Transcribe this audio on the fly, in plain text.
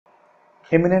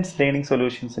Eminence learning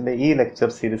സൊല്യൂഷൻസിൻ്റെ ഈ lecture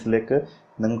സീരീസിലേക്ക്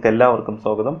നിങ്ങൾക്ക് എല്ലാവർക്കും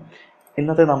സ്വാഗതം.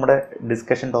 ഇന്നത്തെ നമ്മുടെ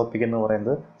ഡിസ്കഷൻ ടോപ്പിക് എന്ന്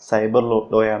പറയുന്നത് സൈബർ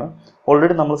ലോയാണ്.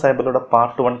 ഓൾറെഡി നമ്മൾ സൈബർ ലോയുടെ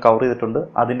പാർട്ട് 1 കവർ ചെയ്തിട്ടുണ്ട്.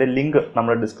 അതിൻ്റെ ലിങ്ക്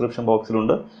നമ്മുടെ ഡിസ്ക്രിപ്ഷൻ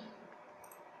ബോക്സിലുണ്ട്.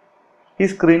 ഈ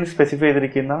സ്ക്രീനിൽ സ്പെസിഫൈ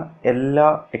ചെയ്തിരിക്കുന്ന എല്ലാ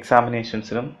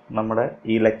എക്സാമിനേഷൻസിനും നമ്മുടെ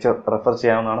ഈ ലെക്ചർ റെഫർ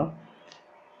ചെയ്യാവുന്നതാണ്.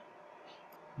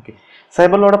 ഓക്കെ,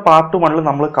 സൈബർ ലോയുടെ പാർട്ട് 1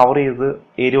 നമ്മൾ കവർ ചെയ്തത്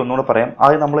ഏരിയ ഒന്നുകൂടെ പറയാം.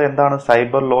 ആദ്യം നമ്മൾ എന്താണ്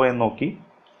സൈബർ ലോ എന്ന് നോക്കി.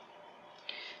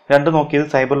 2 നോക്കിയത്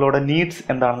സൈബർ ലോയുടെ നീഡ്സ്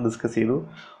എന്താണെന്ന് ഡിസ്കസ് ചെയ്തു.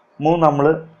 3 നമ്മൾ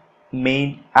മെയിൻ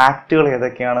ആക്റ്റുകൾ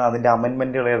ഏതൊക്കെയാണ്, അതിൻ്റെ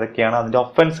അമെൻമെൻറ്റുകൾ ഏതൊക്കെയാണ്, അതിൻ്റെ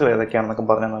ഒഫൻസുകൾ ഏതൊക്കെയാണെന്നൊക്കെ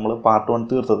പറഞ്ഞാൽ നമ്മൾ പാർട്ട് 1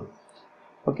 തീർത്തത്.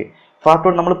 ഓക്കെ, പാർട്ട്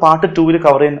 1 നമ്മൾ പാർട്ട് 2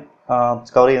 കവർ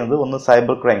ചെയ്യുന്നത് ഒന്ന്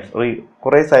സൈബർ ക്രൈംസ്.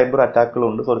 കുറേ സൈബർ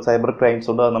അറ്റാക്കുകളുണ്ട്, സൈബർ ക്രൈംസ്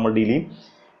ഉണ്ട്, അത് നമ്മൾ ഡീൽ ചെയ്യും.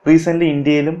 റീസെൻ്റ്ലി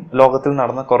ഇന്ത്യയിലും ലോകത്തിൽ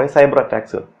നടന്ന കുറേ സൈബർ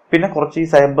അറ്റാക്സുകൾ, പിന്നെ കുറച്ച് ഈ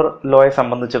സൈബർ ലോയെ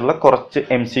സംബന്ധിച്ചുള്ള കുറച്ച്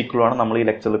MCQ നമ്മൾ ഈ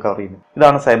ലെക്ചറിൽ കവർ ചെയ്യുന്നത്.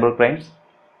 ഇതാണ് സൈബർ ക്രൈംസ്.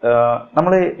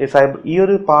 നമ്മൾ ഈ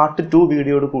ഒരു പാർട്ട് 2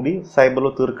 വീഡിയോയോട് കൂടി സൈബർ ലോ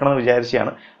തീർക്കണമെന്ന്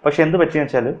വിചാരിച്ചാണ്. പക്ഷെ എന്ത് പറ്റിയെന്ന്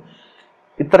വെച്ചാൽ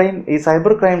ഇത്രയും ഈ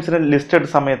സൈബർ ക്രൈംസിന് ലിസ്റ്റ്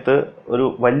എടുത്ത സമയത്ത് ഒരു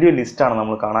വലിയ ലിസ്റ്റാണ്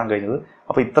നമ്മൾ കാണാൻ കഴിഞ്ഞത്.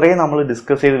 അപ്പോൾ ഇത്രയും നമ്മൾ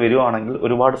ഡിസ്കസ് ചെയ്ത് വരുവാണെങ്കിൽ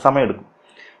ഒരുപാട് സമയം എടുക്കും.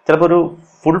 ചിലപ്പോൾ ഒരു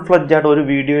ഫുൾ ഫ്ലഡ്ജ് ആയിട്ട് ഒരു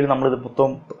വീഡിയോയിൽ നമ്മളിത്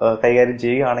മൊത്തം കൈകാര്യം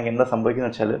ചെയ്യുകയാണെങ്കിൽ എന്താ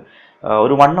സംഭവിക്കുന്നത് വെച്ചാൽ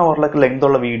ഒരു 1 hourലൊക്കെ ലെങ്ത്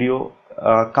ഉള്ള വീഡിയോ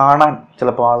കാണാൻ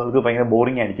ചിലപ്പോൾ ആൾക്ക് ഭയങ്കര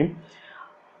ബോറിംഗ് ആയിരിക്കും.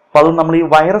 അപ്പോൾ അത് നമ്മൾ ഈ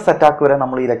വൈറസ് അറ്റാക്ക് വരെ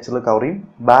നമ്മൾ ഈ ലെക്ചറിൽ കവർ ചെയ്യും.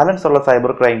 ബാലൻസ് ഉള്ള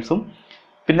സൈബർ ക്രൈംസും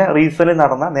പിന്നെ റീസെൻ്റ്ലി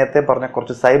നടന്ന നേരത്തെ പറഞ്ഞ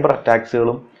കുറച്ച് സൈബർ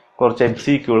അറ്റാക്സുകളും കുറച്ച്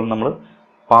MCQകളും നമ്മൾ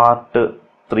പാർട്ട്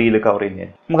 3 കവർ ചെയ്യുന്നത്.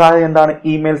 നമുക്ക് ആദ്യം എന്താണ്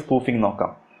ഇമെയിൽ സ്പൂഫിംഗ്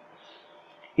നോക്കാം.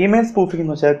 ഇമെയിൽ സ്പൂഫിംഗ്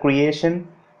എന്ന് വെച്ചാൽ creation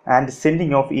and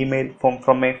sending of email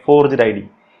from A forged ID.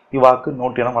 ഈ വാക്ക്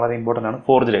നോട്ട് ചെയ്യണം, വളരെ ഇമ്പോർട്ടൻ്റ് ആണ്.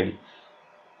 Forged ID.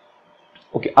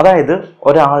 ഓക്കെ, അതായത്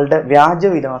ഒരാളുടെ വ്യാജ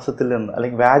വിലാസത്തിൽ നിന്ന്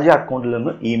അല്ലെങ്കിൽ വ്യാജ അക്കൗണ്ടിൽ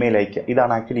നിന്ന് ഇമെയിൽ അയക്കുക.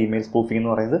 ഇതാണ് ആക്ച്വലി ഇമെയിൽ സ്പൂഫിംഗ് എന്ന്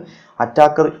പറയുന്നത്.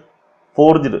 അറ്റാക്കർ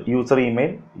ഫോർജ്ഡ് യൂസർ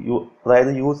ഇമെയിൽ,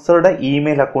 അതായത് യൂസറുടെ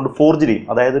ഇമെയിൽ അക്കൗണ്ട് ഫോർജ് ചെയ്യും,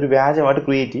 അതായത് ഒരു വ്യാജമായിട്ട്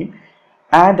ക്രിയേറ്റ് ചെയ്യും.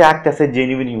 And act as A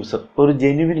genuine user, ഒരു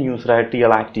ജെന്യുവിൻ യൂസറായിട്ട്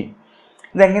ഇയാൾ ആക്ട് ചെയ്യും.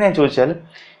 ഇതെങ്ങനെയാണെന്ന് ചോദിച്ചാൽ,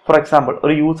 ഫോർ എക്സാമ്പിൾ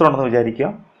ഒരു യൂസർ ഉണ്ടെന്ന് വിചാരിക്കുക.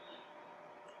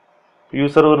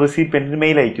 യൂസർ ഒരു റിസീപ്യൻറ്റിന്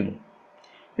മെയിൽ അയക്കുന്നു.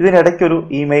 ഇതിനിടയ്ക്ക് ഒരു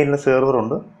ഇമെയിലിൻ്റെ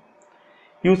സെർവറുണ്ട്.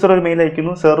 യൂസർ ഒരു മെയിൽ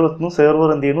അയക്കുന്നു, സെർവർ എത്തുന്നു, സെർവർ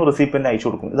എന്ത് ചെയ്യുന്നു, റിസീപ്യൻറ്റിന് അയച്ചു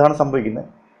കൊടുക്കുന്നു. ഇതാണ് സംഭവിക്കുന്നത്.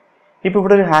 ഇപ്പോൾ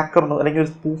ഇവിടെ ഒരു ഹാക്കർ ഉണ്ടോ അല്ലെങ്കിൽ ഒരു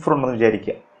സ്പൂഫർ ഉണ്ടെന്ന്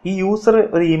വിചാരിക്കുക. ഈ യൂസർ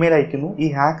ഒരു ഇമെയിൽ അയക്കുന്നു. ഈ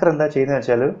ഹാക്കർ എന്താ ചെയ്യുന്നതെന്ന്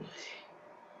വെച്ചാൽ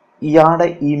ഇയാളുടെ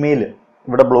ഇമെയിൽ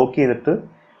ഇവിടെ ബ്ലോക്ക് ചെയ്തിട്ട്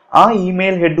ആ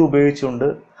ഇമെയിൽ ഹെഡ് ഉപയോഗിച്ചുകൊണ്ട്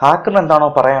ഹാക്കറിന് എന്താണോ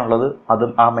പറയാനുള്ളത്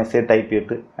അതും ആ മെസ്സേജ് ടൈപ്പ്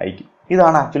ചെയ്തിട്ട് അയക്കും.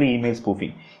 ഇതാണ് ആക്ച്വലി ഇമെയിൽ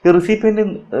സ്പൂഫിംഗ്. ഈ റിസീപ്യൻറ്റ്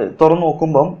തുറന്നു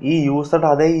നോക്കുമ്പം ഈ യൂസറുടെ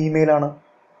അതേ ഇമെയിലാണ്.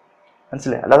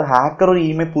 മനസ്സിലായി? അല്ലാതെ ഹാക്കർ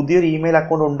ഒരു പുതിയൊരു ഇമെയിൽ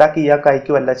അക്കൗണ്ട് ഉണ്ടാക്കി ഇയാൾക്ക്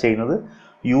അയക്കുകയല്ല ചെയ്യുന്നത്.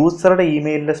 യൂസറുടെ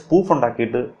ഇമെയിലിൻ്റെ സ്പൂഫ്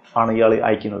ഉണ്ടാക്കിയിട്ട് ആണ് ഇയാൾ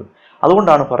അയക്കുന്നത്.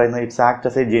 അതുകൊണ്ടാണ് പറയുന്നത് it's act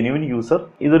as A genuine user.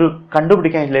 ഇതൊരു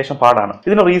കണ്ടുപിടിക്കാൻ ലേശം പാടാണ്.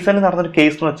 ഇതിന് റീസെൻ്റ് നടന്നൊരു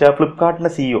കേസ് എന്ന് വെച്ചാൽ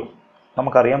ഫ്ലിപ്കാർട്ടിൻ്റെ CEO,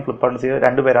 നമുക്കറിയാം ഫ്ലിപ്കാർട്ടിൻ്റെ CEO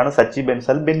 2 പേരാണ്, Sachin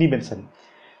benzal, Benny benzal.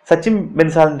 Sachin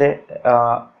ബെൻസാലിൻ്റെ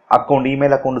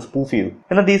email account spoof ചെയ്തു.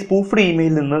 എന്നിട്ട് ഈ സ്പൂഫ്ഡ്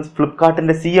ഇമെയിലിൽ നിന്ന്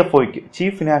ഫ്ലിപ്കാർട്ടിൻ്റെ CFOയ്ക്ക്,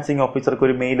 ചീഫ് ഫിനാൻസിങ് ഓഫീസർക്ക്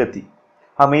ഒരു മെയിൽ എത്തി.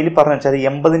 ആ മെയിൽ പറഞ്ഞു വെച്ചാൽ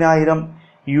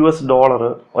 $80,000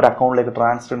 ഒരു അക്കൗണ്ടിലേക്ക്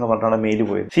ട്രാൻസ്ഫർ എന്ന് പറഞ്ഞാണ് മെയിൽ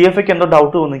പോയത്. CFOയ്ക്ക് എന്തോ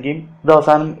ഡൗട്ട് തോന്നുകയും ഇത്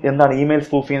അവസാനം എന്താണ് ഇമെയിൽ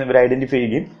സ്പൂഫ് ചെയ്യുന്ന ഇവർ ഐഡന്റിഫൈ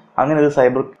ചെയ്യുകയും അങ്ങനെ ഒരു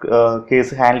സൈബർ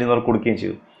കേസ് ഹാൻഡിൽ ചെയ്യുന്നവർ കൊടുക്കുകയും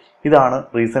ചെയ്തു. ഇതാണ്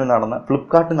റീസെന്റ് നടന്ന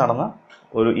ഫ്ലിപ്കാർട്ടിൽ നടന്ന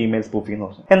ഒരു ഇമെയിൽ സ്പൂഫിംഗ് എന്ന്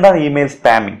പറഞ്ഞാൽ. എന്താണ് ഇമെയിൽ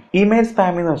സ്പാമിംഗ്? ഇമെയിൽ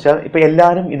സ്പാമിംഗ് എന്ന് വെച്ചാൽ ഇപ്പോൾ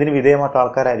എല്ലാവരും ഇതിന് വിധേയമായിട്ട്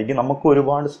ആൾക്കാരായിരിക്കും. നമുക്ക്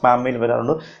ഒരുപാട് സ്പാം മെയിൽ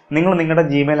വരാറുണ്ട്. നിങ്ങൾ നിങ്ങളുടെ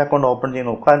Gmail അക്കൗണ്ട് ഓപ്പൺ ചെയ്ത്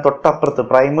നോക്കുക. അതിന് തൊട്ടപ്പുറത്ത്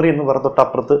പ്രൈമറി എന്ന് പറഞ്ഞ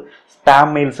തൊട്ടപ്പുറത്ത് സ്പാം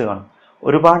മെയിൽസ് കാണും.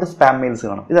 ഒരുപാട് സ്പാം മെയിൽസ്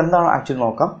കാണും. ഇതെന്താണ് ആക്ച്വലി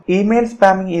നോക്കാം. Email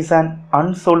spamming is an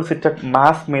unsolicited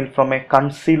mass mail from A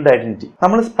concealed identity.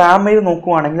 നമ്മൾ സ്പാം മെയിൽ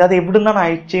നോക്കുവാണെങ്കിൽ അത് എവിടെ നിന്നാണ്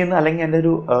അയച്ചതെന്ന് അല്ലെങ്കിൽ അതിൻ്റെ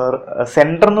ഒരു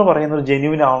സെൻഡർ എന്ന് പറയുന്ന ഒരു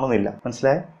ജെന്യുവിൻ ആവണമെന്നില്ല.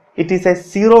 മനസ്സിലായി? It is A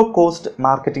zero cost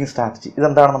marketing strategy.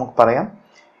 ഇതെന്താണ് നമുക്ക് പറയാം.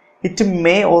 It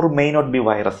may or may not be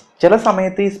virus. ചില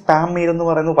സമയത്ത് ഈ സ്പാം മെയിൽ എന്ന്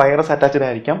പറയുന്നത് വൈറസ് അറ്റാച്ച്ഡ്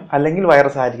ആയിരിക്കാം, അല്ലെങ്കിൽ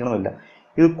വൈറസ് ആയിരിക്കണമെന്നില്ല.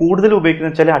 ഇത് കൂടുതൽ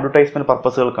ഉപയോഗിക്കുന്നത് വെച്ചാൽ അഡ്വർടൈസ്മെന്റ്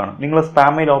പർപ്പസുകൾക്കാണ്. നിങ്ങൾ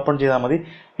സ്പാം മെയിൽ ഓപ്പൺ ചെയ്താൽ മതി.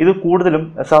 ഇത് കൂടുതലും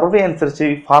സർവേ അനുസരിച്ച്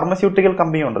ഈ ഫാർമസ്യൂട്ടിക്കൽ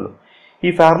കമ്പനി ഉണ്ടല്ലോ, ഈ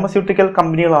ഫാർമസ്യൂട്ടിക്കൽ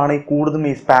കമ്പനികളാണ് ഈ കൂടുതലും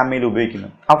ഈ സ്പാം മെയിൽ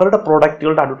ഉപയോഗിക്കുന്നത്. അവരുടെ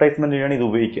പ്രോഡക്റ്റുകളുടെ അഡ്വർടൈസ്മെന്റിനാണ് ഇത്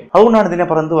ഉപയോഗിക്കുക. അതുകൊണ്ടാണ് ഇതിനെ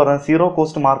പറയുന്നത് സീറോ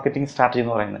കോസ്റ്റ് മാർക്കറ്റിംഗ് സ്ട്രാറ്റജി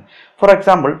എന്ന് പറയുന്നത്. ഫോർ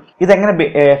എക്സാമ്പിൾ ഇതെങ്ങനെ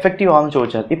എഫക്റ്റീവ് ആണെന്ന്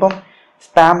ചോദിച്ചാൽ, ഇപ്പം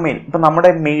സ്പാം മെയിൽ, ഇപ്പം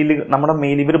നമ്മുടെ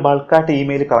മെയിൽ ഇവർ ബൾക്കായിട്ട്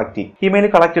ഇമെയിൽ കളക്ട് ചെയ്യും. ഇമെയിൽ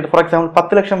കളക്ട് ചെയ്തിട്ട് ഫോർ എക്സാമ്പിൾ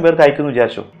 10 ലക്ഷം പേർക്ക് അയക്കുമെന്ന്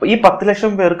വിചാരിച്ചു. ഈ 10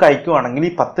 ലക്ഷം പേർക്ക് അയക്കുവാണെങ്കിൽ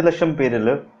ഈ 10 ലക്ഷം പേരിൽ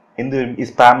എന്ത് വരും, ഈ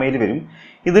സ്പാം മെയിൽ വരും.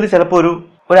 ഇതിൽ ചിലപ്പോൾ ഒരു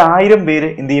 1000 പേര്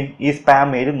എന്ത് ചെയ്യും, ഈ സ്പാം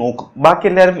മെയിൽ നോക്കും. ബാക്കി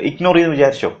എല്ലാവരും ഇഗ്നോർ ചെയ്തെന്ന്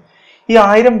വിചാരിച്ചോ. ഈ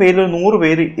 1000 പേരിൽ 100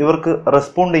 പേര് ഇവർക്ക്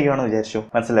റെസ്പോണ്ട് ചെയ്യുകയാണെന്ന് വിചാരിച്ചോ.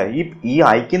 മനസ്സിലായി? ഈ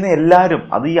അയക്കുന്ന എല്ലാവരും,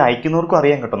 അത് ഈ അയക്കുന്നവർക്കും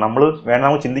അറിയാൻ കേട്ടോ. നമ്മൾ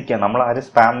വേണമെങ്കിൽ ചിന്തിക്കാം, നമ്മൾ ആരും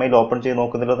സ്പാം മെയിൽ ഓപ്പൺ ചെയ്ത്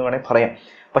നോക്കുന്നില്ല എന്ന് വേണമെങ്കിൽ പറയാം.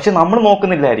 പക്ഷെ നമ്മൾ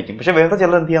നോക്കുന്നില്ലായിരിക്കും. പക്ഷെ വേറെ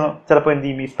ചിലർ എന്ത് ചെയ്യാൻ, ചിലപ്പോൾ എന്ത്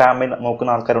ചെയ്യും, ഈ സ്പാം മെയിൽ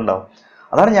നോക്കുന്ന ആൾക്കാരുണ്ടാവും.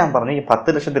 അതാണ് ഞാൻ പറഞ്ഞത്, ഈ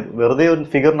 10 ലക്ഷത്തിൽ വെറുതെ ഒരു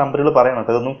ഫിഗർ നമ്പറുകൾ പറയണം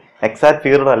കേട്ടോ. ഇതൊന്നും എക്സാക്ട്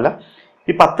ഫിഗറുകളല്ല.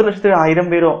 ഈ 10 ലക്ഷത്തിൽ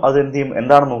 1000 പേരോ അത് എന്ത് ചെയ്യും,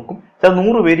 എന്താണ് നോക്കും. ചില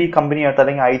 100 പേര് ഈ കമ്പനിയായിട്ട്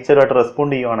അല്ലെങ്കിൽ അയച്ചവരായിട്ട്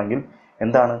റെസ്പോണ്ട് ചെയ്യുവാണെങ്കിൽ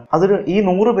എന്താണ് അതൊരു ഈ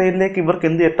 100 പേരിലേക്ക് ഇവർക്ക്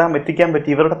എന്ത് എത്തിക്കാൻ പറ്റി,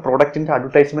 ഇവരുടെ പ്രൊഡക്റ്റിന്റെ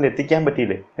അഡ്വർടൈസ്മെന്റ് എത്തിക്കാൻ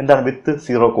പറ്റിയില്ലേ, എന്താണ് വിത്ത്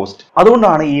സീറോ കോസ്റ്റ്.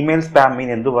 അതുകൊണ്ടാണ് ഇമെയിൽ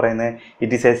സ്പാമിന് എന്ത് പറയുന്നത്,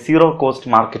 it is A zero cost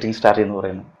marketing strategy എന്ന്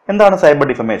പറയുന്നത്. എന്താണ് സൈബർ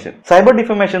ഡിഫമേഷൻ? സൈബർ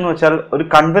ഡിഫമേഷൻ എന്ന് വെച്ചാൽ ഒരു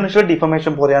കൺവെൻഷണൽ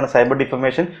ഡിഫമേഷൻ പോലെയാണ് സൈബർ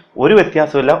ഡിഫമേഷൻ. ഒരു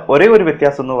വ്യത്യാസമില്ല, ഒരേ ഒരു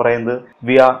വ്യത്യാസം എന്ന് പറയുന്നത്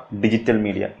വിയ ഡിജിറ്റൽ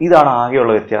മീഡിയ. ഇതാണ്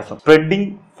ആകെയുള്ള വ്യത്യാസം.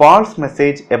 Spreading false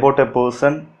message about A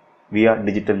person via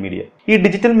digital media. ഈ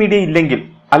ഡിജിറ്റൽ മീഡിയ ഇല്ലെങ്കിൽ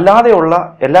അല്ലാതെയുള്ള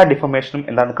എല്ലാ ഡിഫമേഷനും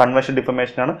എന്താണ് കൺവെൻഷണൽ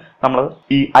ഡിഫമേഷനാണ്. നമ്മൾ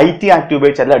ഈ IT ആക്ട്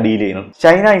ഉപയോഗിച്ചല്ല ഡീൽ ചെയ്യുന്നത്.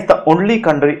 China is the only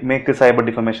country make cyber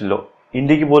defamation law.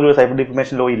 ഇന്ത്യക്ക് പോലും ഒരു സൈബർ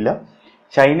ഡിഫമേഷൻ ലോ ഇല്ല.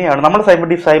 ചൈനയാണ്. നമ്മൾ സൈബർ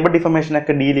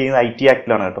ഡിഫമേഷനൊക്കെ ഡീൽ ചെയ്യുന്നത് IT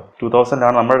ആക്ടിലാണ് കേട്ടോ.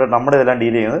 2000 നമ്മുടെ ഇതെല്ലാം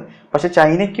ഡീൽ ചെയ്യുന്നത്. പക്ഷെ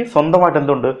ചൈനയ്ക്ക് സ്വന്തമായിട്ട്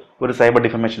എന്തുണ്ട്, ഒരു സൈബർ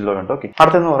ഡിഫമേഷൻ ലോ ഉണ്ട്. ഓക്കെ,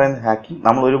 അടുത്തെന്ന് പറയുന്നത് ഹാക്കിംഗ്.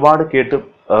 നമ്മൾ ഒരുപാട് കേട്ട്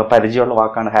പരിചയമുള്ള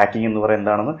വാക്കാണ് ഹാക്കിംഗ് എന്ന് പറയുന്നത്.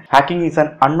 എന്താണെന്ന്, hacking is an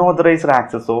unauthorised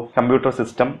access of computer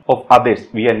system of others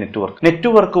via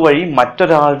network വഴി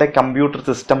മറ്റൊരാളുടെ കമ്പ്യൂട്ടർ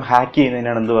സിസ്റ്റം ഹാക്ക്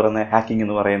ചെയ്യുന്നതിനാണ് എന്ത് പറയുന്നത്, ഹാക്കിംഗ്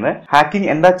എന്ന് പറയുന്നത്. ഹാക്കിംഗ്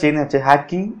എന്താ ചെയ്യുന്നത് വെച്ചാൽ,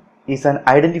 hacking is an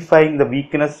identifying the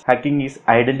weakness. Hacking is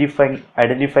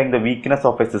identifying the weakness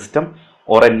of a system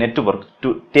or a network to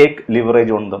take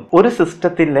leverage on them. ഒരു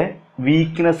സിസ്റ്റത്തിലെ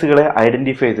വീക്ക്നെസ്സുകളെ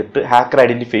ഐഡന്റിഫൈ ചെയ്തിട്ട് ഹാക്കർ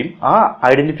ഐഡന്റിഫൈ ചെയ്യും. ആ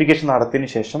ഐഡന്റിഫിക്കേഷൻ നടത്തിയതിനു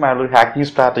ശേഷം അയാൾ ഒരു ഹാക്കിംഗ്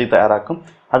സ്ട്രാറ്റജി തയ്യാറാക്കും.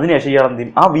 അതിനുശേഷം ഇയാൾ എന്ത്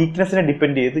ചെയ്യും, ആ വീക്ക്നെസ്സിനെ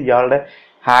ഡിപ്പെൻഡ് ചെയ്ത് ഇയാളുടെ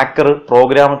ഹാക്കർ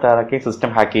പ്രോഗ്രാം തയ്യാറാക്കുകയും സിസ്റ്റം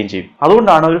ഹാക്ക് ചെയ്യുകയും ചെയ്യും.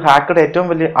 അതുകൊണ്ടാണ് ഒരു ഹാക്കറുടെ ഏറ്റവും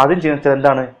വലിയ ആദ്യം ചെയ്യുന്നത്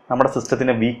എന്താണ്, നമ്മുടെ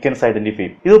സിസ്റ്റത്തിന്റെ വീക്ക്നെസ് ഐഡന്റിഫൈ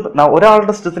ചെയ്യും. ഇത്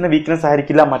ഒരാളുടെ സിസ്റ്റത്തിന്റെ വീക്ക്നെസ്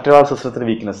ആയിരിക്കില്ല മറ്റൊരാളുടെ സിസ്റ്റത്തിന്റെ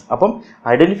വീക്ക്നെസ്. അപ്പം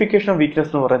ഐഡന്റിഫിക്കേഷൻ ഓഫ്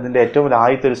വീക്ക്നെസ് എന്ന് പറയുന്നതിന്റെ ഏറ്റവും വലിയ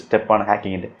ആദ്യത്തെ ഒരു സ്റ്റെപ്പാണ്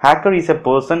ഹാക്കിങ്ങിന്റെ. Hacker is A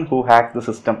person who hack the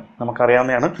system.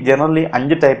 നമുക്കറിയാവുന്നതാണ്. ജനറലി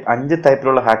 5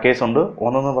 ടൈപ്പിലുള്ള ഹാക്കേഴ്സ് ഉണ്ട്.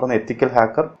 ഒന്നെന്ന് പറയുന്നത് എത്തിക്കൽ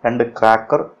hacker, 2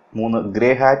 cracker, 3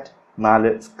 grey hat,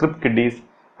 4 script kiddies,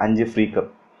 5 ഫ്രീക്കർ.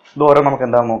 ഇത് ഓരോ നമുക്ക്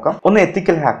എന്താണെന്ന് നോക്കാം. ഒന്ന്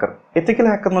എത്തിക്കൽ ഹാക്കർ. എത്തിക്കൽ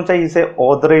ഹാക്കർ എന്ന് വെച്ചാൽ ഈസ് എ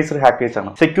ഓതറൈസ്ഡ് ഹാക്കേഴ്സ്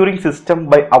ആണ്. Securing system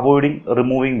by avoiding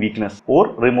removing weakness or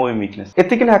removing weakness.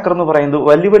 Ethical hacker എന്ന് പറയുന്നത്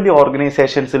വലിയ വലിയ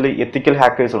ഓർഗനൈസേഷൻസിൽ എത്തിക്കൽ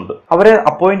ഹാക്കേഴ്സ് ഉണ്ട്. അവരെ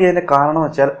അപ്പോയിന്റ് ചെയ്തതിന്റെ കാരണം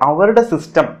വെച്ചാൽ അവരുടെ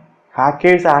സിസ്റ്റം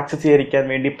ഹാക്കേഴ്സ് ആക്സസ് ചെയ്യാതിരിക്കാൻ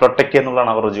വേണ്ടി പ്രൊട്ടക്ട് ചെയ്യുക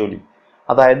എന്നുള്ളതാണ് അവരുടെ ജോലി.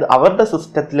 അതായത് അവരുടെ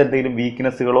സിസ്റ്റത്തിൽ എന്തെങ്കിലും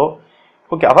വീക്ക്നെസ്സുകളോ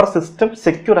അവർ സിസ്റ്റം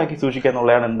സെക്യൂർ ആക്കി സൂക്ഷിക്കുക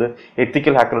എന്നുള്ളതാണ് എന്ത്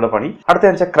എത്തിക്കൽ ഹാക്കറുടെ പണി. അടുത്ത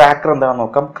വെച്ചാൽ ക്രാക്കർ എന്താണെന്ന്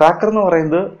നോക്കാം. ക്രാക്കർ എന്ന്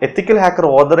പറയുന്നത് എത്തിക്കൽ ഹാക്കർ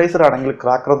ഓതറൈസ്ഡ് ആണെങ്കിൽ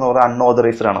ക്രാക്കർ എന്ന് പറയുന്നത്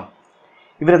അൺഓതറൈസ്ഡ് ആണ്.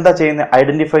 ഇവരെന്താ ചെയ്യുന്നത്,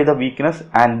 identify the weakness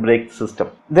and brake system.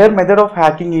 There method of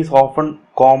hacking is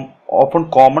often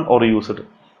common or used.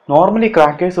 Normally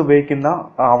crackers ഉപയോഗിക്കുന്ന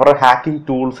അവരുടെ ഹാക്കിംഗ്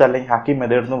ടൂൾസ് അല്ലെങ്കിൽ ഹാക്കിംഗ്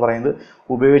മെത്തേഡ് എന്ന് പറയുന്നത്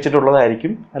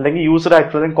ഉപയോഗിച്ചിട്ടുള്ളതായിരിക്കും, അല്ലെങ്കിൽ യൂസ്ഡ്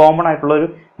ആയിട്ടുള്ള കോമൺ ആയിട്ടുള്ള ഒരു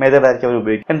മെത്തേഡ് ആയിരിക്കും അവർ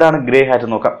ഉപയോഗിക്കും. എന്താണ് ഗ്രേ ഹാറ്റ്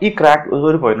നോക്കാം. ഈ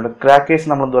ഒരു പോയിന്റ് ഉണ്ട്. ക്രാക്കേഴ്സ്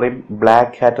നമ്മൾ എന്ത് പറയും,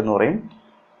 ബ്ലാക്ക് ഹാറ്റ് എന്ന് പറയും.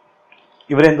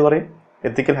 ഇവരെന്ത് പറയും,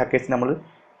 എത്തിക്കൽ ഹാക്കേഴ്സ് നമ്മൾ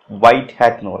വൈറ്റ്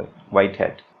ഹാറ്റ് എന്ന് പറയും, വൈറ്റ്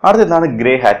ഹാറ്റ്. അടുത്ത എന്താണ്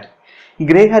ഗ്രേ ഹാറ്റ്.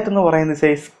 ഗ്രേ ഹാറ്റ് എന്ന്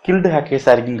പറയുന്നത് സ്കിൽഡ് ഹാക്കേഴ്സ്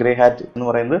ആയിരിക്കും. ഗ്രേ ഹാറ്റ് എന്ന്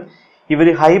പറയുന്നത് ഇവർ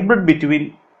hybrid between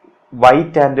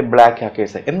white and black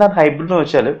hackers. എന്താണ് ഹൈബ്രിഡ് എന്ന്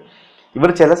വെച്ചാൽ, ഇവർ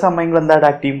ചില സമയങ്ങളിൽ എന്തായിട്ട്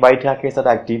ആക്ട് ചെയ്യും, വൈറ്റ് ഹാക്കേഴ്സ്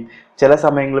ആയിട്ട് ആക്ട് ചെയ്യും, ചില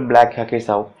സമയങ്ങളിൽ ബ്ലാക്ക് ഹാക്കേഴ്സ്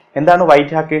ആവും. എന്താണ്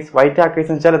വൈറ്റ് ഹാക്കേഴ്സ്? വൈറ്റ് ഹാക്കേഴ്സ്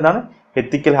എന്ന് വെച്ചാൽ എന്താണ്,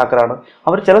 എത്തിക്കൽ ഹാക്കറാണ്.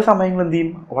 അവർ ചില സമയങ്ങളിൽ എന്ത് ചെയ്യും,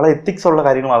 വളരെ എത്തിക്സ് ഉള്ള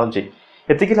കാര്യങ്ങൾ മാത്രം ചെയ്യും.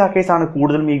 എത്തിക്കൽ ഹാക്കേഴ്സ് ആണ്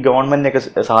കൂടുതലും ഈ ഗവൺമെന്റിനെയൊക്കെ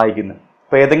സഹായിക്കുന്നത്.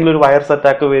 ഇപ്പോൾ ഏതെങ്കിലും ഒരു വൈറസ്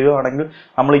അറ്റാക്ക് വരികയാണെങ്കിൽ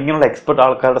നമ്മൾ ഇങ്ങനെയുള്ള എക്സ്പെർട്ട്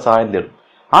ആൾക്കാരുടെ സഹായം തേടും.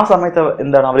 ആ സമയത്ത്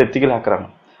എന്താണ്, അവർ എത്തിക്കൽ ഹാക്കറാണ്.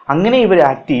 അങ്ങനെ ഇവർ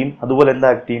ആക്ട് ചെയ്യും. അതുപോലെ എന്താ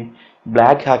ആക്ട് ചെയ്യും,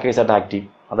 ബ്ലാക്ക് ഹാക്കേഴ്സ് ആയിട്ട് ആക്ട് ചെയ്യും,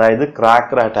 അതായത്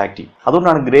ക്രാക്കറായിട്ട് ആക്ട് ചെയ്യും.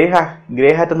 അതുകൊണ്ടാണ്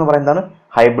ഗ്രേ ഹാറ്റ് എന്ന് പറയുന്നത്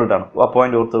ഹൈബ്രിഡ് ആണ്. ആ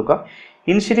പോയിന്റ് ഓർത്ത് വെക്കുക.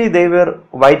 Initially they were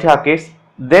white hackers,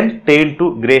 then turn to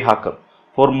grey hacker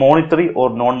four monetary or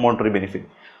non monetary benefit.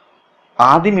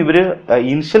 ആദ്യം ഇവര്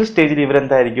ഇനിഷ്യൽ സ്റ്റേജിൽ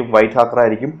ഇവരെന്തായിരിക്കും, വൈറ്റ് ഹാക്കർ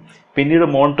ആയിരിക്കും. പിന്നീട്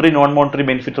മോണിറ്ററി നോൺ മോണിറ്ററി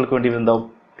ബെനിഫിറ്റുകൾക്ക് വേണ്ടി ഇവരെന്താവും,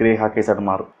 ഗ്രേ ഹാക്കേഴ്സ് ആയിട്ട്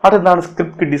മാറും. അതെന്താണ്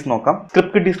സ്ക്രിപ്റ്റ് കിഡീസ് നോക്കാം.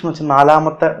 സ്ക്രിപ്റ്റ് കിഡീസ് എന്ന് വെച്ചാൽ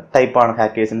 4ാമത്തെ ടൈപ്പാണ്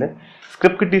ഹാക്കേഴ്സിന്റെ.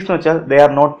 സ്ക്രിപ്റ്റ് കിഡീസ് എന്ന് വെച്ചാൽ ദേ ആർ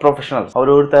നോട്ട് പ്രൊഫഷണൽസ്. അവർ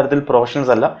ഒരു തരത്തിൽ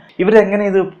പ്രൊഫഷണൽസ് അല്ല. ഇവരെങ്ങനെ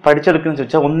ഇത് പഠിച്ചെടുക്കുന്നത്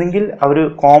വെച്ചാൽ, ഒന്നെങ്കിൽ അവർ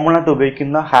കോമൺ ആയിട്ട്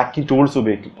ഉപയോഗിക്കുന്ന ഹാക്കിംഗ് ടൂൾസ്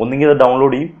ഉപയോഗിക്കും, ഒന്നെങ്കിൽ അത്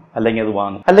ഡൗൺലോഡ് ചെയ്യും, അല്ലെങ്കിൽ അത്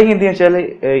വാങ്ങും. അല്ലെങ്കിൽ എന്ത് വെച്ചാൽ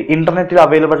ഇന്റർനെറ്റിൽ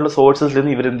അവൈലബിൾ ആയിട്ടുള്ള സോഴ്സസിൽ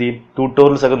നിന്ന് ഇവരെന്ത് ചെയ്യും,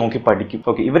 ട്യൂട്ടോറിയൽസ് ഒക്കെ നോക്കി പഠിക്കും.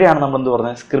 ഓക്കെ, ഇവരെയാണ് നമ്മൾ എന്ത്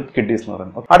പറയുന്നത്, സ്ക്രിപ്റ്റ് കിഡീസ് എന്ന്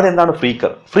പറയുന്നത്. അടുത്ത എന്താണ്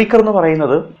ഫ്രീക്കർ. ഫ്രീക്കർ എന്ന്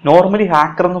പറയുന്നത് നോർമലി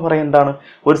ഹാക്കർ എന്ന് പറയുന്നത് എന്താണ്,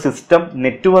 ഒരു സിസ്റ്റം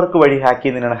നെറ്റ്വർക്ക് വഴി ഹാക്ക്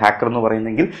ചെയ്യുന്നതിനാണ് ഹാക്കർ എന്ന്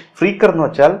പറയുന്നതെങ്കിൽ ഫ്രീക്കർ എന്ന്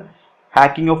വെച്ചാൽ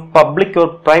hacking of public or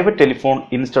private telephone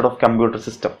instead of computer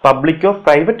system. Public or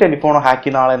private ടെലിഫോണോ hack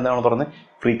ചെയ്യുന്ന ആളെ എന്താണ് പറയുന്നത്,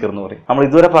 ഫ്രീക്കർ എന്ന് പറയും. നമ്മൾ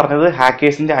ഇതുവരെ പറഞ്ഞത്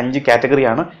ഹാക്കേഴ്സിന്റെ 5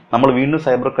 കാറ്റഗറിയാണ്. നമ്മൾ വീണ്ടും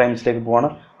സൈബർ ക്രൈംസിലേക്ക് പോവാണ്.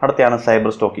 അടുത്താണ്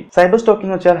സൈബർ സ്റ്റോക്കിംഗ്. സൈബർ സ്റ്റോക്കിംഗ്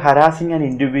എന്ന് വെച്ചാൽ harassing an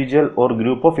individual or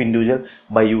group of individual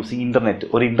by using internet.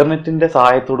 ഒരു ഇന്റർനെറ്റിന്റെ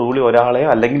സഹായത്തോടു കൂടി ഒരാളെയോ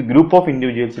അല്ലെങ്കിൽ ഗ്രൂപ്പ് ഓഫ്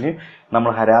ഇൻഡിവിജ്വൽസിനെ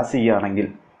നമ്മൾ ഹരാസ് ചെയ്യുകയാണെങ്കിൽ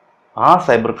ആ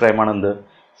സൈബർ ക്രൈമാണ് എന്ത്,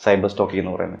 സൈബർ സ്റ്റോക്കിംഗ്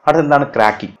എന്ന് പറയുന്നത്. അടുത്തെന്താണ്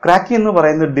ക്രാക്കിംഗ്. ക്രാക്കിംഗ് എന്ന്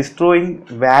പറയുന്നത് destroying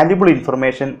valuable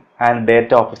information and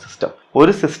data of A system.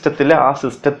 ഒരു സിസ്റ്റത്തിലെ ആ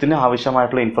സിസ്റ്റത്തിന്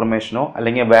ആവശ്യമായിട്ടുള്ള ഇൻഫർമേഷനോ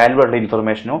അല്ലെങ്കിൽ വാല്യുബിൾ ആയിട്ടുള്ള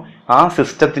ഇൻഫർമേഷനോ ആ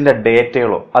സിസ്റ്റത്തിന്റെ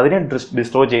ഡേറ്റകളോ അതിനെ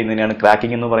ഡിസ്ട്രോയ് ചെയ്യുന്നതിനാണ്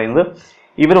ക്രാക്കിംഗ് എന്ന് പറയുന്നത്.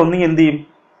 ഇവരൊന്നെങ്കിൽ എന്ത് ചെയ്യും,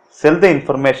 cell the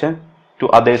information to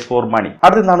others for money.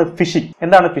 അടുത്താണ് ഫിഷിംഗ്.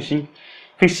 എന്താണ് ഫിഷിംഗ്?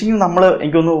 ഫിഷിംഗ് നമ്മൾ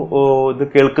എനിക്കൊന്ന് ഇത്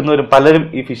കേൾക്കുന്നവരും പലരും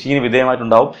ഈ ഫിഷിങ്ങിന്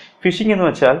വിധേയമായിട്ടുണ്ടാവും. ഫിഷിംഗ് എന്ന്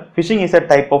വെച്ചാൽ phishing is A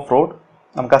type of fraud.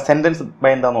 നമുക്ക് ആ സെന്റൻസ്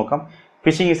ബൈ എന്താ നോക്കാം.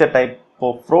 Phishing is A type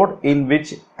of fraud in which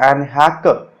an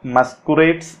hacker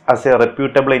masquerades as a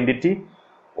reputable entity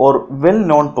or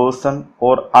well-known person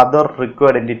or other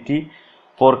required entity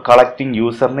for collecting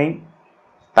username,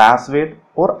 password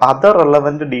or other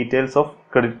relevant details of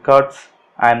credit cards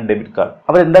and debit card.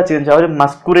 അവരെന്താ ചെയ്യുന്നത്? അവർ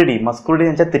മസ്കുറേഡ്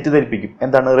എന്ന് വെച്ചാൽ തെറ്റിദ്ധരിപ്പിക്കും.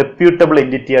 എന്താണ്? Reputable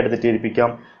entity ആയിട്ട് തെറ്റിദ്ധരിപ്പിക്കാം,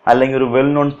 അല്ലെങ്കിൽ ഒരു well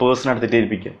known person ആയിട്ട്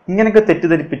തെറ്റിദ്ധരിപ്പിക്കാം. ഇങ്ങനെയൊക്കെ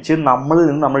തെറ്റിദ്ധരിപ്പിച്ച് നമ്മളിൽ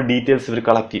നിന്ന് നമ്മൾ ഡീറ്റെയിൽസ് ഇവർ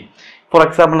കളക്ട് ചെയ്യും. ഫോർ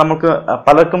എക്സാമ്പിൾ, നമുക്ക്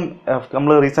പലർക്കും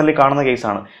നമ്മൾ റീസെൻ്റ്ലി കാണുന്ന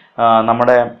കേസാണ്,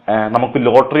 നമുക്ക്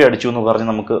ലോട്ടറി അടിച്ചു എന്ന് പറഞ്ഞ്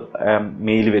നമുക്ക്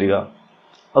മെയിൽ വരിക.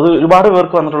 അത് ഒരുപാട്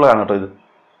പേർക്ക് വന്നിട്ടുള്ളതാണ് കേട്ടോ. ഇത്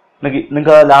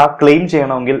നിങ്ങൾക്ക് ആ ക്ലെയിം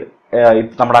ചെയ്യണമെങ്കിൽ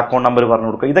നമ്മുടെ അക്കൗണ്ട് നമ്പർ പറഞ്ഞു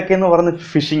കൊടുക്കുക. ഇതൊക്കെ എന്ന് പറയുന്നത്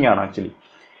ഫിഷിംഗ് ആണ് ആക്ച്വലി.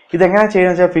 ഇതെങ്ങനെ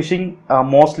ചെയ്യുന്നത് വെച്ചാൽ phishing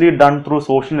mostly done through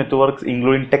social networks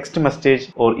including text message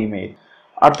or email.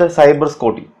 അടുത്ത സൈബർ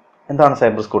സ്കോട്ടിംഗ്. എന്താണ്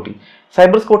സൈബർ സ്കോട്ടിംഗ്?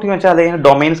 സൈബർ സ്കോട്ടിംഗ് വെച്ചാൽ അല്ലെങ്കിൽ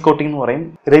ഡൊമൈൻ സ്കോട്ടിംഗ് എന്ന് പറയും.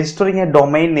 Registering A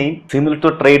domain name similar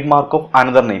to trade mark of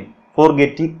another name for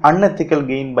getting unethical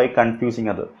gain by confusing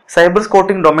അത്. Cyber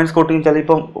squatting, domain squatting വെച്ചാൽ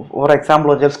ഇപ്പം for example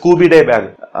വെച്ചാൽ Scooby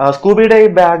day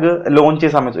bag launch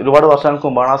ചെയ്ത സമയത്ത് ഒരുപാട് വർഷങ്ങൾക്ക്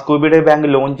മുമ്പാണ്. ആ സ്കൂബി ഡേ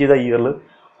ബാഗ് ലോഞ്ച് ചെയ്ത ഇയറിൽ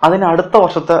അതിനടുത്ത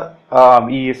വർഷത്തെ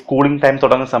ഈ സ്കൂളിംഗ് ടൈം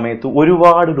തുടങ്ങുന്ന സമയത്ത്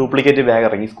ഒരുപാട് ഡ്യൂപ്ലിക്കേറ്റ് ബാഗ്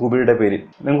ഇറങ്ങി സ്കൂബിയുടെ പേരിൽ.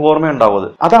 നിങ്ങൾക്ക് ഓർമ്മയുണ്ടാവും.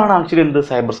 അതാണ് ആക്ച്വലി എന്ത്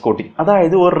സൈബർ സ്കോട്ടിംഗ്.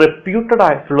 അതായത് ഒരു റെപ്യൂട്ടഡ്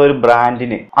ആയിട്ടുള്ള ഒരു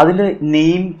ബ്രാൻഡിനെ അതിന്റെ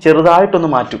നെയിം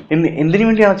ചെറുതായിട്ടൊന്ന് മാറ്റും. എന്തിനു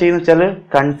വേണ്ടിയാണ് ചെയ്യുന്നത് വെച്ചാൽ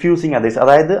കൺഫ്യൂസിങ് അതേഴ്സ്.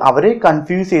 അതായത് അവരെ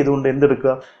കൺഫ്യൂസ് ചെയ്തുകൊണ്ട്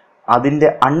എന്തെടുക്കുക, അതിന്റെ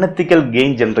അൺഎത്തിക്കൽ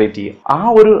ഗെയിൻ ജനറേറ്റ് ചെയ്യുക. ആ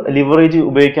ഒരു ലിവറേജ്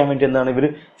ഉപയോഗിക്കാൻ വേണ്ടി എന്താണ് ഇവർ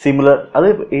സിമിലർ, അത്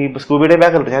ഈ സ്കൂബിയുടെ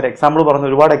ബാഗ് അല്ല, ഞാൻ എക്സാമ്പിൾ പറഞ്ഞ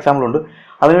ഒരുപാട് എക്സാമ്പിൾ ഉണ്ട്.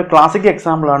 അതിന് ക്ലാസിക്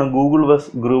എക്സാമ്പിൾ ആണ്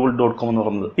google.com എന്ന്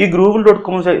പറയുന്നത്. ഈ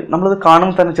google.com നമ്മളത്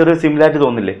കാണുമ്പോൾ തന്നെ ചെറിയ സിമിലാരിറ്റി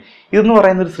തോന്നില്ലേ? ഇതെന്ന്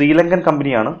പറയുന്നത് ഒരു ശ്രീലങ്കൻ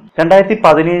കമ്പനിയാണ്.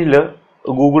 2017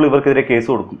 ഗൂഗിൾ ഇവർക്കെതിരെ കേസ്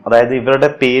കൊടുക്കും. അതായത് ഇവരുടെ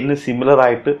പേരിന് സിമിലർ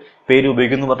ആയിട്ട് പേര്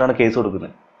ഉപയോഗിക്കുന്നു പറഞ്ഞാണ് കേസ്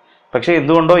കൊടുക്കുന്നത്. പക്ഷേ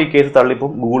എന്തുകൊണ്ടോ ഈ കേസ് തള്ളിപ്പോൾ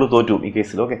ഗൂഗിൾ തോറ്റു ഈ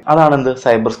കേസിൽ. ഓക്കെ, അതാണ് എന്ത്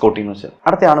സൈബർ സ്കോട്ടിംഗ് എന്ന് വെച്ചാൽ.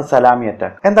 അടുത്താണ് സലാമി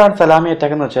അറ്റാക്ക്. എന്താണ് സലാമി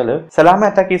അറ്റാക്ക് എന്ന് വെച്ചാൽ? Salami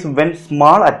attack is when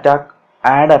small attack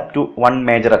add up to one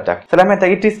major attack. Salami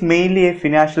attack, it is mainly a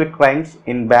financial crimes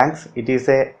in banks. It is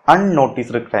a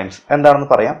unnoticed crimes. എന്താണെന്ന്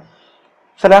പറയാം.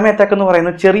 Salami attack എന്ന്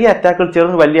പറയുന്നത് ചെറിയ അറ്റാക്കുകൾ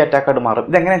ചേർന്ന് വലിയ അറ്റാക്കായിട്ട് മാറും.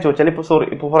 ഇതെങ്ങനെയാണെന്ന് ചോദിച്ചാൽ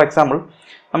ഇപ്പോൾ ഫോർ എക്സാമ്പിൾ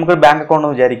നമുക്കൊരു ബാങ്ക് അക്കൗണ്ട്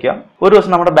എന്ന് വിചാരിക്കുക. ഒരു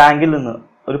ദിവസം നമ്മുടെ ബാങ്കിൽ നിന്ന്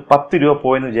ഒരു 10 രൂപ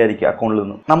പോയെന്ന് വിചാരിക്കുക അക്കൗണ്ടിൽ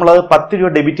നിന്ന്. നമ്മളത് 10 രൂപ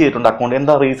ഡെബിറ്റ് ചെയ്തിട്ടുണ്ട് അക്കൗണ്ട്.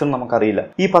 എന്താ റീസൺ നമുക്കറിയില്ല.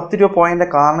 ഈ 10 രൂപ പോയതിന്റെ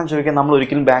കാരണം ചോദിക്കാൻ നമ്മൾ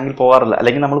ഒരിക്കലും ബാങ്കിൽ പോകാറില്ല,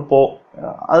 അല്ലെങ്കിൽ നമ്മൾ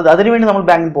അതിനുവേണ്ടി നമ്മൾ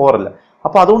ബാങ്കിൽ പോകാറില്ല.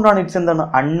 അപ്പൊ അതുകൊണ്ടാണ് ഇറ്റ്സ് എന്താണ്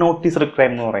അൺനോട്ടീസ്ഡ്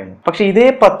ക്രൈം എന്ന് പറയുന്നത്. പക്ഷെ ഇതേ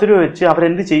 10 രൂപ വെച്ച്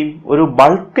അവരെന്ത് ചെയ്യും? ഒരു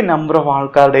ബൾക്ക് നമ്പർ ഓഫ്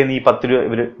ആൾക്കാരുടെ ഈ 10 രൂപ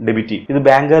ഇവർ ഡെബിറ്റ് ചെയ്യും. ഇത്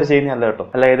ബാങ്കുകാർ ചെയ്യുന്നതല്ല കേട്ടോ,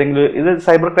 അല്ല ഏതെങ്കിലും ഇത്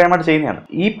സൈബർ ക്രൈം ആയിട്ട് ചെയ്യുന്നതാണ്.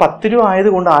 ഈ 10 രൂപ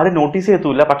ആയതുകൊണ്ട് ആരും നോട്ടീസ്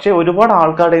ചെയ്യത്തില്ല. പക്ഷെ ഒരുപാട്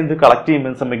ആൾക്കാരുടെ ഇത് കളക്ട്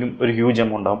ചെയ്യുമ്പോൾ സമയത്തും ഒരു ഹ്യൂജ്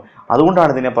എമൗണ്ട് ആവും.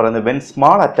 അതുകൊണ്ടാണ് ഇതിനെ പറയുന്നത് when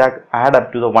small attack add up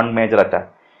to the one major attack.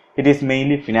 It is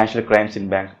mainly financial crimes in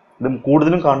bank. ഇത്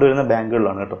കൂടുതലും കണ്ടുവരുന്ന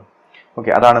ബാങ്കുകളിലാണ് കേട്ടോ.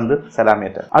 ഓക്കെ, അതാണ് എന്ത് സലാമി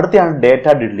അറ്റാക്ക്. അടുത്താണ് ഡേറ്റ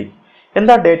ഡിഡ്ലിംഗ്.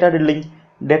 എന്താ ഡേറ്റ ഡിഡ്ലിംഗ്?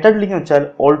 ഡേറ്റ ഡിഡ്ലിംഗ് വെച്ചാൽ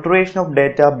alteration of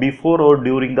data before or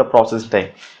during the process time.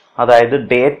 അതായത്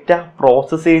ഡേറ്റ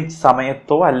പ്രോസസ് ചെയ്യുന്ന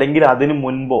സമയത്തോ അല്ലെങ്കിൽ അതിന്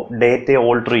മുൻപോ ഡേറ്റയെ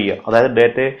ഓൾട്ടർ ചെയ്യുക. അതായത്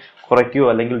ഡേറ്റയെ കുറയ്ക്കുകയോ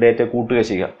അല്ലെങ്കിൽ ഡേറ്റ കൂട്ടുകയോ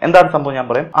ചെയ്യുക. എന്താണ് സംഭവം ഞാൻ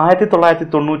പറയാം.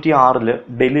 1996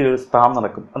 ഡൽഹിയിൽ ഒരു സ്പാം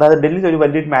നടക്കും. അതായത് ഡൽഹിയിൽ ഒരു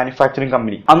വലിയൊരു മാനുഫാക്ചറിങ്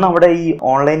കമ്പനി. അന്ന് അവിടെ ഈ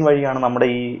ഓൺലൈൻ വഴിയാണ് നമ്മുടെ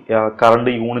ഈ കറണ്ട്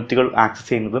യൂണിറ്റുകൾ ആക്സസ്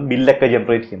ചെയ്യുന്നതും ബില്ലൊക്കെ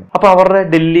ജനറേറ്റ് ചെയ്യുന്നത്. അപ്പൊ അവരുടെ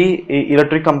ഡൽഹി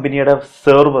ഇലക്ട്രിക് കമ്പനിയുടെ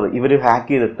സെർവർ ഇവർ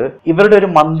ഹാക്ക് ചെയ്തിട്ട് ഇവരുടെ ഒരു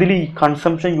മന്ത്ലി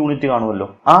കൺസംഷൻ യൂണിറ്റ് കാണുമല്ലോ,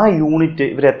 ആ യൂണിറ്റ്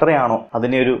ഇവർ എത്രയാണോ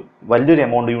അതിനെ ഒരു വലിയൊരു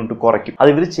എമൗണ്ട് യൂണിറ്റ് കുറയ്ക്കും. അത്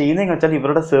ഇവർ ചെയ്യുന്നതെന്ന് വെച്ചാൽ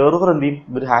ഇവരുടെ സെർവർ എന്ത് ചെയ്യും?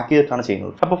 ഇവർ ഹാക്ക് ചെയ്തിട്ടാണ്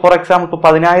ചെയ്യുന്നത്. അപ്പോൾ ഫോർ എക്സാമ്പിൾ ഇപ്പോൾ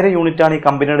 10,000 യൂണിറ്റ് ആണ് ഈ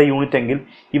കമ്പനിയുടെ യൂണിറ്റ് എങ്കിൽ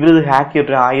ഇവർ ഹാക്ക്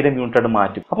ചെയ്തിട്ട് 1000 യൂണിറ്റ് ആയിട്ട്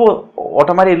മാറ്റും. അപ്പോൾ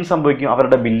ഓട്ടോമാറ്റിക് എന്ത് സംഭവിക്കും?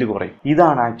 അവരുടെ ബില്ല് കുറയും.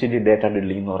 ഇതാണ് ആക്ച്വലി ഡേറ്റ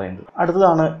ഡിഡ്ലിംഗ് എന്ന് പറയുന്നത്.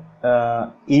 അടുത്തതാണ്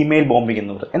ഇമെയിൽ ബോംബിംഗ്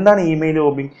എന്ന് പറയുന്നത്. എന്താണ് ഇമെയിൽ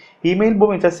ബോംബിംഗ്? ഇമെയിൽ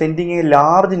ബോംബിംഗ് വെച്ചാൽ sending A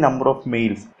large number of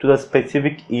males to the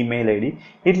specific email I D.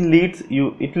 It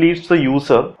leads the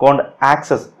user കോണ്ട്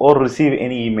access or receive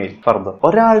any email further.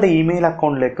 ഒരാളുടെ email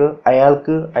അക്കൗണ്ടിലേക്ക്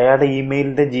അയാൾക്ക് അയാളുടെ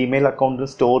ഇമെയിലിന്റെ ജിമെയിൽ അക്കൗണ്ടിൽ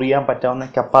സ്റ്റോർ ചെയ്യാൻ പറ്റാവുന്ന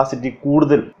കപ്പാസിറ്റി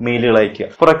കൂടുതൽ മെയിലുകൾ അയക്കുക.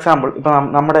 ഫോർ എക്സാമ്പിൾ ഇപ്പൊ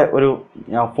നമ്മുടെ ഒരു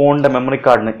ഫോണിന്റെ മെമ്മറി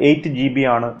കാർഡിന് 8 GB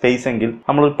ആണ് സ്പേസ് എങ്കിൽ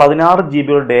നമ്മൾ 16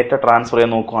 GB ഡേറ്റ ട്രാൻസ്ഫർ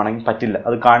ചെയ്യാൻ നോക്കുകയാണെങ്കിൽ പറ്റില്ല.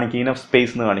 അത് കാണിക്കും ഇനഫ്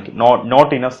സ്പേസ് എന്ന് കാണിക്കും,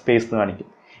 നോട്ട് ഇനഫ് സ്പേസ് എന്ന് കാണിക്കും.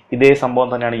 ഇതേ സംഭവം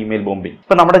തന്നെയാണ് ഇമെയിൽ ബോംബിംഗ്.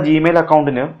 ഇപ്പൊ നമ്മുടെ ജിമെയിൽ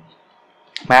അക്കൗണ്ടിന്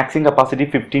മാക്സിമം കപ്പാസിറ്റി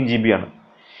 15 GB ആണ്.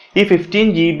 ഈ 15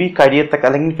 GB കഴിയത്തക്ക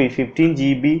അല്ലെങ്കിൽ 15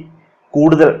 GB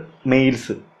കൂടുതൽ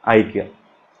മെയിൽസ് അയക്കുക.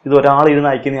 ഇത് ഒരാൾ ഇരുന്ന്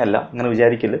അയക്കുന്നതല്ല, അങ്ങനെ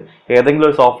വിചാരിക്കല്. ഏതെങ്കിലും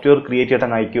ഒരു സോഫ്റ്റ്വെയർ ക്രിയേറ്റ്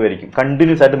ചെയ്തിട്ട് അയക്കുമായിരിക്കും.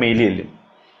 കണ്ടിന്യൂസ് ആയിട്ട് മെയിൽ ചെയ്യില്ല.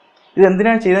 ഇത്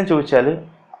എന്തിനാണ് ചെയ്തതെന്ന് ചോദിച്ചാൽ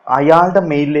അയാളുടെ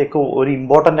മെയിലിലേക്ക് ഒരു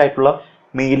ഇമ്പോർട്ടൻ്റ് ആയിട്ടുള്ള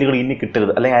മെയിലുകൾ ഇനി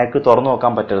കിട്ടരുത്, അല്ലെങ്കിൽ അയാൾക്ക് തുറന്നു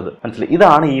നോക്കാൻ പറ്റരുത്. മനസ്സിലായി?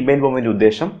 ഇതാണ് ഇമെയിൽ ബോംബിന്റെ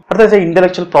ഉദ്ദേശം. അടുത്ത വെച്ചാൽ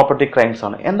ഇന്റലക്ച്വൽ പ്രോപ്പർട്ടി ക്രൈംസ്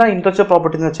ആണ്. എന്താ ഇന്റലക്ച്വൽ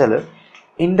പ്രോപ്പർട്ടി എന്ന് വെച്ചാൽ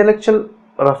intellectual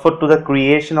refer to the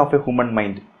creation of A human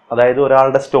mind. അതായത്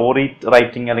ഒരാളുടെ സ്റ്റോറി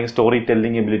റൈറ്റിംഗ് അല്ലെങ്കിൽ സ്റ്റോറി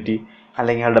ടെല്ലിംഗ് എബിലിറ്റി,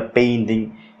 അല്ലെങ്കിൽ അയാളുടെ പെയിന്റിങ്,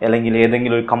 അല്ലെങ്കിൽ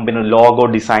ഏതെങ്കിലും ഒരു കമ്പനി ലോഗോ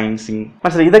ഡിസൈൻസിങ്,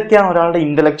 മനസ്സിലായി, ഇതൊക്കെയാണ് ഒരാളുടെ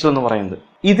ഇന്റലക്ച്വൽ എന്ന് പറയുന്നത്.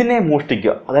 ഇതിനെ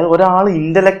മോഷ്ടിക്കുക, അതായത് ഒരാൾ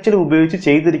ഇന്റലക്ച്വൽ ഉപയോഗിച്ച്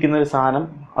ചെയ്തിരിക്കുന്ന ഒരു സാധനം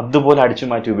അതുപോലെ അടിച്ചു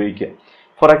മാറ്റി ഉപയോഗിക്കുക.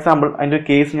 ഫോർ എക്സാമ്പിൾ, അതിൻ്റെ ഒരു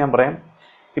കേസ് ഞാൻ പറയാം.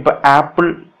 ഇപ്പം ആപ്പിൾ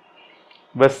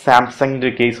വെസ് സാംസങ്ങിൻ്റെ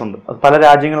ഒരു കേസ് ഉണ്ട്. അത് പല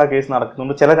രാജ്യങ്ങളിൽ ആ കേസ്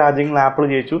നടക്കുന്നുണ്ട്. ചില രാജ്യങ്ങളിൽ ആപ്പിൾ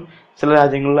ജയിച്ചു, ചില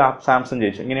രാജ്യങ്ങളിൽ സാംസങ്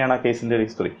ജയിച്ചു. ഇങ്ങനെയാണ് ആ കേസിന്റെ ഒരു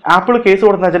ഹിസ്റ്ററി. ആപ്പിൾ കേസ്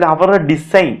കൊടുക്കുന്ന വെച്ചാൽ അവരുടെ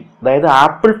ഡിസൈൻ, അതായത്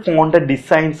ആപ്പിൾ ഫോണിന്റെ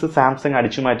ഡിസൈൻസ് സാംസങ്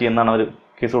അടിച്ചു മാറ്റി എന്നാണ് അവർ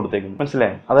കേസ് കൊടുത്തേക്കുന്നത്.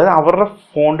 മനസ്സിലായി? അതായത് അവരുടെ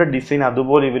ഫോണിന്റെ ഡിസൈൻ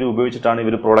അതുപോലെ ഇവർ ഉപയോഗിച്ചിട്ടാണ്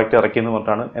ഇവർ പ്രോഡക്റ്റ് ഇറക്കിയെന്ന്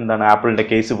പറഞ്ഞിട്ടാണ് എന്താണ് ആപ്പിളിന്റെ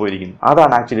കേസ് പോയിരിക്കുന്നത്.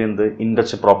 അതാണ് ആക്ച്വലി എന്ത്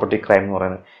ഇന്റലക്ച്വൽ പ്രോപ്പർട്ടി ക്രൈം എന്ന്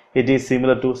പറയുന്നത്. It is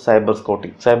similar to cyber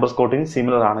squatting. Cyber squatting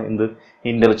similar ആണ് എന്ത്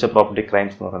ഇന്റലക്ച്വൽ പ്രോപ്പർട്ടി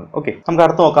ക്രൈംസ് എന്ന് പറയുന്നത്. ഓക്കെ, നമുക്ക്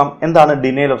അടുത്ത് നോക്കാം എന്താണ്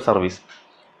denial of service.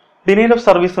 Denial of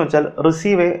service എന്ന് വെച്ചാൽ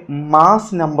receive A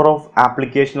mass number of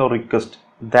application or request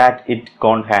that it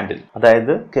കോണ്ട് handle.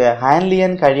 അതായത് ഹാൻഡിൽ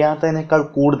ചെയ്യാൻ കഴിയാത്തതിനേക്കാൾ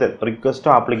കൂടുതൽ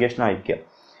റിക്വസ്റ്റോ ആപ്ലിക്കേഷനോ അയക്കുക.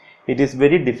 It is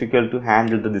very difficult to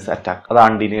handle this attack.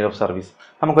 അതാണ് ഡിനയൽ ഓഫ് സർവീസ്.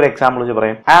 നമുക്കൊരു എക്സാമ്പിൾ വെച്ച്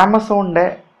പറയാം. ആമസോണിന്റെ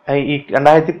ഈ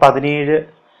 2017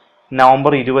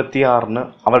 നവംബർ 26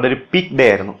 അവരുടെ ഒരു പീക്ക് ഡേ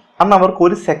ആയിരുന്നു. അന്ന് അവർക്ക്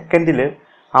ഒരു സെക്കൻഡിൽ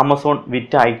ആമസോൺ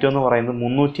വിറ്റ ഐറ്റം എന്ന് പറയുന്നത്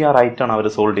 306 ഐറ്റമാണ് അവർ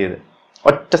സോൾവ് ചെയ്തത്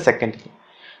ഒറ്റ സെക്കൻഡിൽ.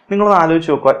 നിങ്ങളൊന്ന് ആലോചിച്ച്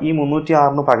നോക്കുക, ഈ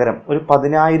 306 പകരം ഒരു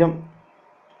 10,000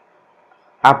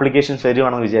 ആപ്ലിക്കേഷൻസ്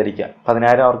വരുവാണെന്ന് വിചാരിക്കുക.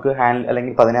 10,000 അവർക്ക് ഹാൻഡിൽ,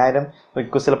 അല്ലെങ്കിൽ 10,000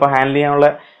 റിക്വസ്റ്റ് ചിലപ്പോൾ ഹാൻഡിൽ ചെയ്യാനുള്ള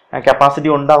കപ്പാസിറ്റി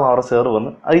ഉണ്ടാവും അവരുടെ സെർവ്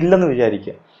വന്ന്, അതില്ലെന്ന്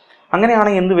വിചാരിക്കുക.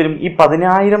 അങ്ങനെയാണെങ്കിൽ എന്ത് വരും? ഈ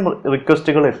 10,000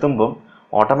 റിക്വസ്റ്റുകൾ എത്തുമ്പം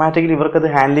ഓട്ടോമാറ്റിക്കലി ഇവർക്കത്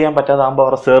ഹാൻഡിൽ ചെയ്യാൻ പറ്റാതാകുമ്പോൾ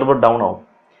അവരുടെ സെർവർ ഡൗൺ ആവും.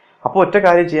 അപ്പോൾ ഒറ്റ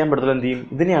കാര്യം ചെയ്യാൻ പറ്റത്തില്ല, എന്ത് ചെയ്യും?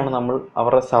 ഇതിനെയാണ് നമ്മൾ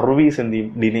അവരുടെ സർവീസ് എന്ത് ചെയ്യും?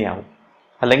 ഡിനേ ആവും.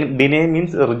 അല്ലെങ്കിൽ ഡിനേ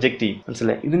മീൻസ് റിജക്റ്റ് ചെയ്യും.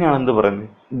 മനസ്സിലായി? ഇതിനെയാണ് എന്ത് പറയുന്നത്?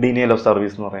 ഡിനയൽ ഓഫ്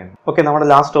സർവീസ് എന്ന് പറയുന്നത്. ഓക്കെ, നമ്മുടെ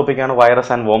ലാസ്റ്റ് ടോപ്പിക്കാണ്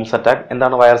വൈറസ് ആൻഡ് വോംസ് അറ്റാക്ക്.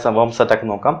 എന്താണ് വൈറസ് ആൻഡ് വോംസ് അറ്റാക്ക്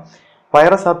നോക്കാം.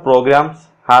 Virus R programmes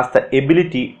has the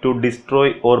ability to destroy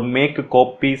or make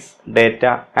copies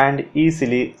data and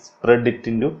easily spread it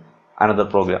into another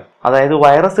program. അതായത്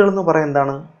വൈറസുകൾ എന്ന് പറയുന്നത്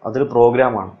എന്താണ്? അതൊരു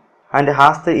പ്രോഗ്രാമാണ്. And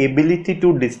has the ability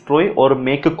to destroy or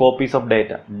make copies of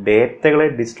data. ഡേറ്റകളെ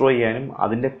destroy ചെയ്യാനും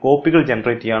അതിൻ്റെ കോപ്പികൾ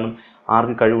ജനറേറ്റ് ചെയ്യാനും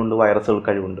ആർക്ക് കഴിവുണ്ട്? വൈറസുകൾ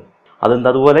കഴിവുണ്ട്.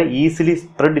 അതുപോലെ easily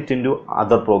spread it in to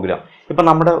other programme. ഇപ്പം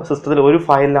നമ്മുടെ സിസ്റ്റത്തിൽ ഒരു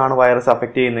ഫയലിലാണ് വൈറസ്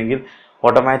അഫക്റ്റ് ചെയ്യുന്നതെങ്കിൽ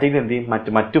ഓട്ടോമാറ്റിക്കലി എന്ത് ചെയ്യും?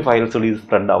 മറ്റു ഫയൽസുകൾ ഇത്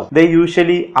സ്പ്രെഡ് ആവും. They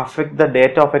usually affect the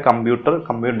data of A computer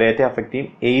data affect ചെയ്യും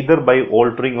either by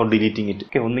altering or deleting it.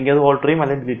 Okay, ഒന്നെങ്കിൽ അത് ഓൾട്ടർ ചെയ്യും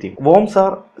അല്ലെങ്കിൽ ഡിലീറ്റ് ചെയ്യും. Worms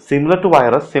are similar to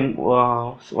virus.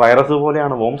 Virus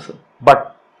പോലെയാണ് worms, but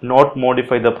not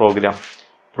modify the programme.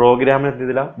 പ്രോഗ്രാമിന്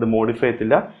എന്തില്ല, ഇത് മോഡിഫൈ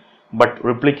ചെയ്യത്തില്ല, but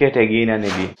replicate again and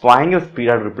again. ഭയങ്കര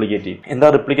സ്പീഡായിട്ട് റിപ്ലിക്കേറ്റ് ചെയ്യും. എന്താ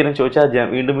റിപ്ലിക്കേറ്റ് എന്ന് ചോദിച്ചാൽ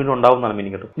വീണ്ടും വീണ്ടും ഉണ്ടാവുന്നതാണ്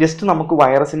മീനിങ് കേട്ടോ. ജസ്റ്റ് നമുക്ക്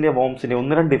വൈറസിന്റെ വോംസിന്റെ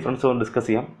 1-2 ഡിഫറൻസ് ഡിസ്കസ്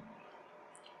ചെയ്യാം.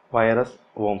 Virus,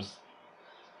 worms.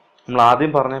 നമ്മൾ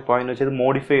ആദ്യം പറഞ്ഞ പോയിന്റ് വെച്ചാൽ ഇത്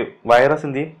മോഡിഫൈ, വൈറസ്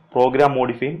എന്ത് ചെയ്യും? പ്രോഗ്രാം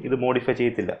മോഡിഫൈ ചെയ്യും, ഇത് മോഡിഫൈ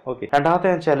ചെയ്യത്തില്ല. ഓക്കെ, രണ്ടാമത്തെ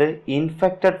വെച്ചാൽ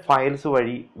ഇൻഫെക്റ്റഡ് ഫയൽസ്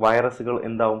വഴി വൈറസുകൾ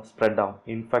എന്താവും? സ്പ്രെഡ് ആവും.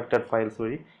 ഇൻഫെക്റ്റഡ് ഫയൽസ്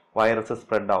വഴി വൈറസ്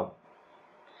സ്പ്രെഡ് ആവും.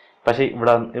 പക്ഷേ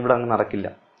ഇവിടെ അങ്ങ് നടക്കില്ല.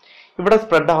 ഇവിടെ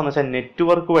സ്പ്രെഡ് ആവുന്ന വെച്ചാൽ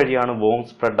നെറ്റ്വർക്ക് വഴിയാണ് വോം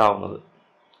സ്പ്രെഡ് ആവുന്നത്.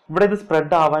 ഇവിടെ ഇത്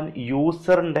സ്പ്രെഡ് ആവാൻ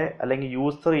യൂസറിന്റെ അല്ലെങ്കിൽ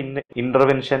യൂസർ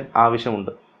ഇന്റർവെൻഷൻ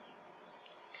ആവശ്യമുണ്ട്.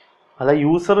 അല്ല,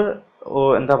 യൂസർ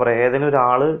എന്താ പറയുക, ഏതെങ്കിലും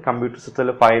ഒരാൾ കമ്പ്യൂട്ടർ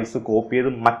സിസ്റ്റത്തിലെ ഫയൽസ് കോപ്പി ചെയ്ത്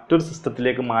മറ്റൊരു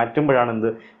സിസ്റ്റത്തിലേക്ക് മാറ്റുമ്പോഴാണ് എന്ത്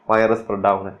വൈറസ് സ്പ്രെഡ്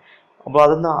ആവുന്നത്. അപ്പോൾ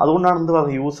അതുകൊണ്ടാണ് എന്ത്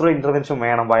പറയുന്നത്, യൂസർ ഇന്റർവെൻഷൻ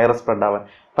വേണം വൈറസ് സ്പ്രെഡ് ആവാൻ.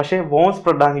 പക്ഷേ വോം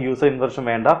സ്പ്രെഡ് ആകുന്ന യൂസർ ഇന്റർവെൻഷൻ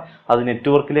വേണ്ട, അത്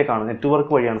നെറ്റ്വർക്കിലേക്കാണ്,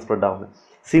 നെറ്റ്വർക്ക് വഴിയാണ് സ്പ്രെഡ് ആവുന്നത്.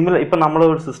 സിമിലർ ഇപ്പം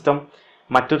നമ്മളൊരു സിസ്റ്റം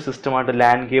മറ്റൊരു സിസ്റ്റമായിട്ട്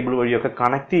ലാൻഡ് കേബിൾ വഴിയൊക്കെ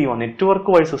കണക്ട് ചെയ്യുക,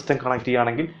 നെറ്റ്വർക്ക് വഴി സിസ്റ്റം കണക്ട്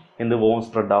ചെയ്യുകയാണെങ്കിൽ എന്ത് വോം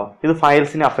സ്പ്രെഡ് ആവും. ഇത്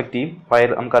ഫയൽസിനെ അഫക്ട്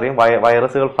ചെയ്യും. നമുക്കറിയാം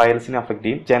വൈറസുകൾ ഫയൽസിനെ അഫക്ട്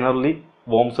ചെയ്യും. ജനറലി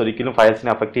വോംസ് ഒരിക്കലും ഫയൽസിനെ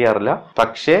അഫക്ട് ചെയ്യാറില്ല,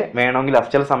 പക്ഷേ വേണമെങ്കിൽ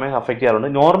ചില സമയം അഫക്ട് ചെയ്യാറുണ്ട്.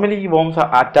 നോർമലി ഈ വോംസ്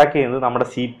അറ്റാക്ക് ചെയ്യുന്നത് നമ്മുടെ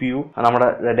CPU, നമ്മുടെ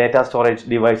ഡേറ്റ സ്റ്റോറേജ്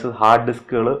ഡിവൈസസ്, ഹാർഡ്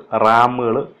ഡിസ്കുകൾ,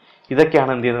 റാമുകൾ,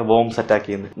 ഇതൊക്കെയാണ് എന്ത് ചെയ്യുന്നത്? വോംസ് അറ്റാക്ക്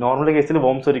ചെയ്യുന്നത്. നോർമൽ കേസിൽ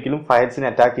വോംസ് ഒരിക്കലും ഫയൽസിനെ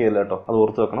അറ്റാക്ക് ചെയ്യില്ല കേട്ടോ, അത്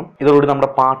ഓർത്ത് വെക്കണം. ഇതോടുകൂടി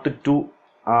നമ്മുടെ പാർട്ട് 2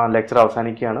 ലെക്ചർ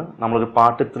അവസാനിക്കുകയാണ്. നമ്മളൊരു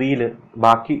പാർട്ട് 3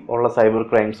 ബാക്കി ഉള്ള സൈബർ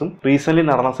ക്രൈംസും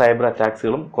റീസെന്റ് നടന്ന സൈബർ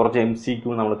അറ്റാക്സുകളും കുറച്ച്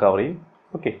MCQ നമ്മൾ കവർ ചെയ്യും.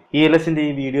 ഓക്കെ, ELSന്റെ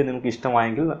ഈ വീഡിയോ നിങ്ങൾക്ക്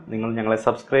ഇഷ്ടമായെങ്കിൽ നിങ്ങൾ ഞങ്ങളെ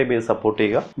സബ്സ്ക്രൈബ് ചെയ്ത് സപ്പോർട്ട്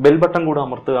ചെയ്യുക. ബെൽ ബട്ടൺ കൂടെ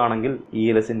അമർത്തുകയാണെങ്കിൽ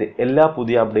ELSന്റെ എല്ലാ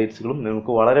പുതിയ അപ്ഡേറ്റ്സുകളും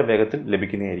നിങ്ങൾക്ക് വളരെ വേഗത്തിൽ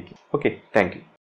ലഭിക്കുന്നതായിരിക്കും. Okay, thank you.